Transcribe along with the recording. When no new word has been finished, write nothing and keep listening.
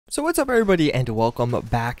So what's up everybody, and welcome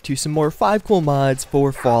back to some more 5 cool mods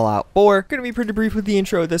for Fallout 4. Gonna be pretty brief with the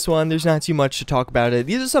intro of this one. There's not too much to talk about it.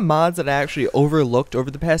 These are some mods that I actually overlooked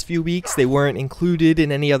over the past few weeks. They weren't included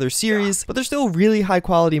in any other series, but they're still really high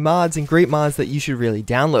quality mods and great mods that you should really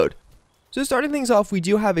download. So starting things off, we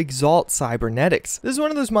do have EXALT Cybernetics. This is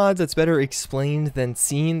one of those mods that's better explained than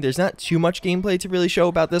seen. There's not too much gameplay to really show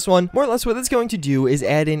about this one. More or less what it's going to do is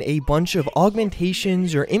add in a bunch of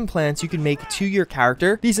augmentations or implants you can make to your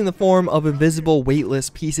character. These in the form of invisible weightless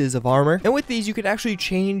pieces of armor. And with these you can actually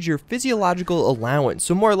change your physiological allowance.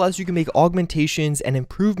 So more or less you can make augmentations and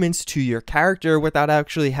improvements to your character without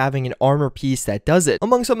actually having an armor piece that does it.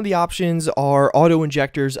 Among some of the options are auto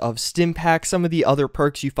injectors of stim packs, some of the other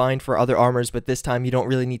perks you find for other armors, but this time you don't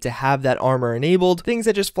really need to have that armor enabled. Things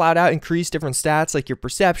that just flat out increase different stats like your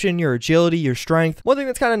perception, your agility, your strength. One thing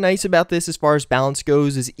that's kind of nice about this as far as balance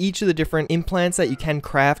goes is each of the different implants that you can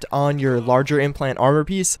craft on your larger implant armor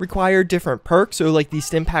piece require different perks. So like the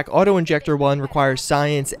stim pack auto injector one requires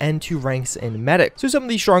science and 2 ranks in medic. So some of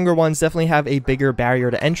these stronger ones definitely have a bigger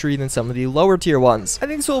barrier to entry than some of the lower tier ones. I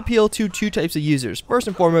think this will appeal to 2 types of users. First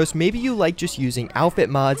and foremost, maybe you like just using outfit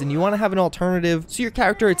mods and you want to have an alternative so your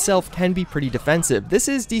character itself can be pretty defensive. This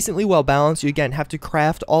is decently well balanced. You again have to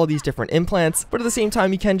craft all these different implants, but at the same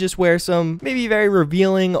time you can just wear some maybe very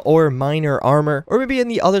revealing or minor armor, or maybe on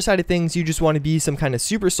the other side of things you just want to be some kind of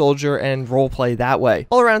super soldier and roleplay that way.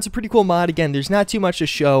 All around it's a pretty cool mod. Again, there's not too much to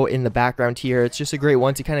show in the background here. It's just a great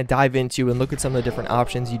one to kind of dive into and look at some of the different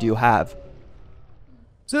options you do have.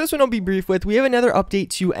 So this one I'll be brief with. We have another update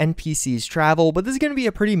to NPCs Travel, but this is going to be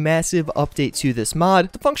a pretty massive update to this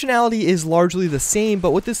mod. The functionality is largely the same,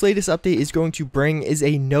 but what this latest update is going to bring is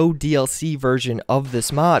a no DLC version of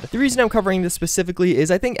this mod. The reason I'm covering this specifically is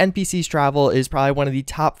I think NPCs Travel is probably one of the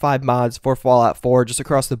top 5 mods for Fallout 4 just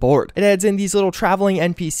across the board. It adds in these little traveling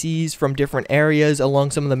NPCs from different areas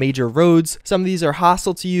along some of the major roads. Some of these are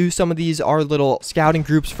hostile to you, some of these are little scouting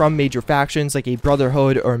groups from major factions like a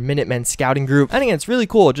Brotherhood or Minutemen scouting group. I think it's really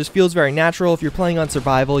cool. It just feels very natural. If you're playing on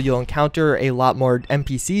survival, you'll encounter a lot more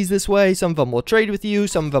NPCs this way. Some of them will trade with you,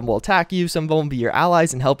 some of them will attack you, some of them will be your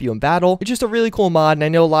allies and help you in battle. It's just a really cool mod, and I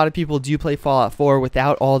know a lot of people do play Fallout 4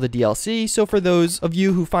 without all the DLC, so for those of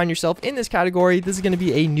you who find yourself in this category, this is going to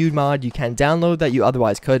be a new mod you can download that you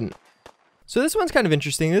otherwise couldn't. So this one's kind of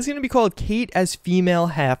interesting. This is going to be called Cait as female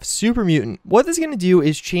half super mutant. What this is going to do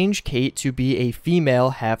is change Cait to be a female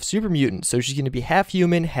half super mutant. So she's going to be half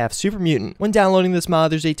human, half super mutant. When downloading this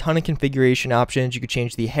mod, there's a ton of configuration options. You could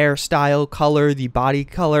change the hairstyle, color, the body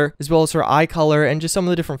color, as well as her eye color, and just some of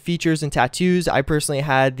the different features and tattoos. I personally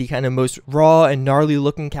had the kind of most raw and gnarly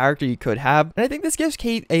looking character you could have. And I think this gives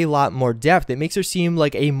Cait a lot more depth. It makes her seem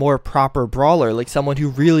like a more proper brawler, like someone who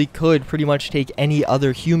really could pretty much take any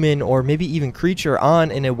other human or maybe even creature on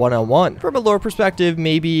in a one-on-one. From a lore perspective,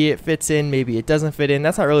 maybe it fits in, maybe it doesn't fit in.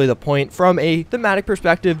 That's not really the point. From a thematic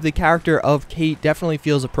perspective, the character of Cait definitely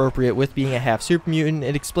feels appropriate with being a half super mutant.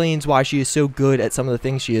 It explains why she is so good at some of the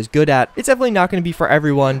things she is good at. It's definitely not going to be for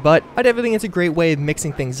everyone, but I definitely think it's a great way of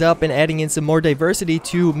mixing things up and adding in some more diversity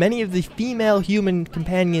to many of the female human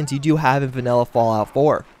companions you do have in vanilla Fallout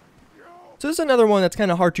 4. So this is another one that's kind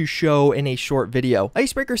of hard to show in a short video.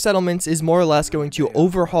 Icebreaker settlements is more or less going to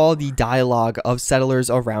overhaul the dialogue of settlers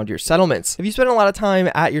around your settlements. If you spend a lot of time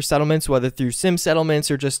at your settlements, whether through sim settlements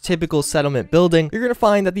or just typical settlement building, you're going to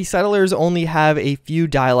find that the settlers only have a few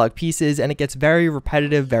dialogue pieces and it gets very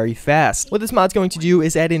repetitive very fast. What this mod's going to do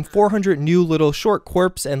is add in 400 new little short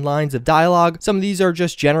quirks and lines of dialogue. Some of these are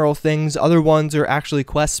just general things, other ones are actually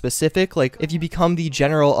quest specific. Like if you become the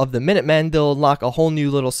general of the Minutemen, they'll unlock a whole new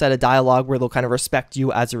little set of dialogue where they'll kind of respect you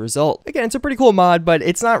as a result. Again, it's a pretty cool mod, but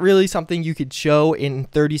it's not really something you could show in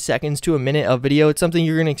 30 seconds to a minute of video. It's something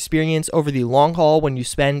you're going to experience over the long haul when you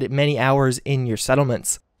spend many hours in your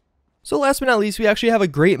settlements. So last but not least, we actually have a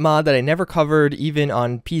great mod that I never covered even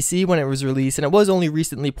on PC when it was released, and it was only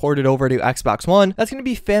recently ported over to Xbox One. That's going to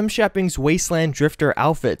be Femshepping's Wasteland Drifter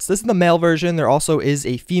outfits. This is the male version. There also is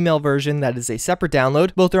a female version that is a separate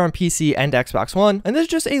download. Both are on PC and Xbox One, and there's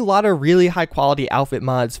just a lot of really high quality outfit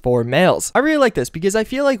mods for males. I really like this because I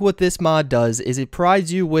feel like what this mod does is it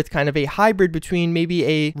provides you with kind of a hybrid between maybe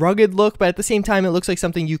a rugged look, but at the same time it looks like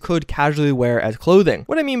something you could casually wear as clothing.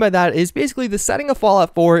 What I mean by that is basically the setting of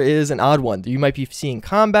Fallout 4 is an odd one. You might be seeing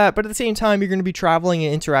combat, but at the same time, you're going to be traveling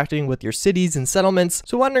and interacting with your cities and settlements,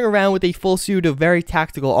 so wandering around with a full suit of very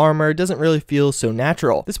tactical armor doesn't really feel so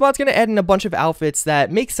natural. This mod's going to add in a bunch of outfits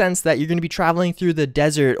that make sense that you're going to be traveling through the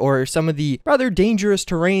desert or some of the rather dangerous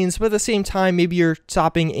terrains, but at the same time, maybe you're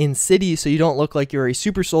stopping in cities so you don't look like you're a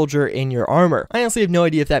super soldier in your armor. I honestly have no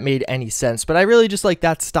idea if that made any sense, but I really just like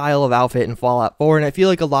that style of outfit in Fallout 4, and I feel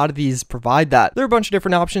like a lot of these provide that. There are a bunch of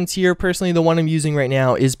different options here. Personally, the one I'm using right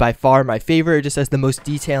now is by far my favorite. It just has the most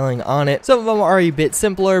detailing on it. Some of them are a bit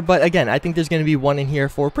simpler, but again, I think there's going to be one in here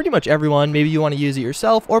for pretty much everyone. Maybe you want to use it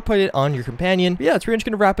yourself or put it on your companion. But yeah, that's pretty much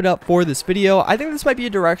going to wrap it up for this video. I think this might be a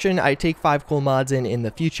direction I take 5 cool mods in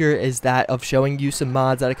the future, is that of showing you some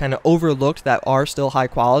mods that I kind of overlooked that are still high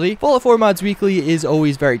quality. Fallout 4 Mods Weekly is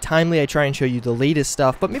always very timely. I try and show you the latest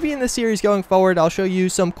stuff, but maybe in this series going forward, I'll show you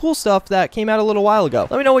some cool stuff that came out a little while ago.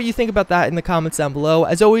 Let me know what you think about that in the comments down below.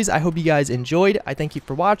 As always, I hope you guys enjoyed. I thank you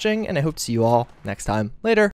for watching, and I hope to see you all next time. Later.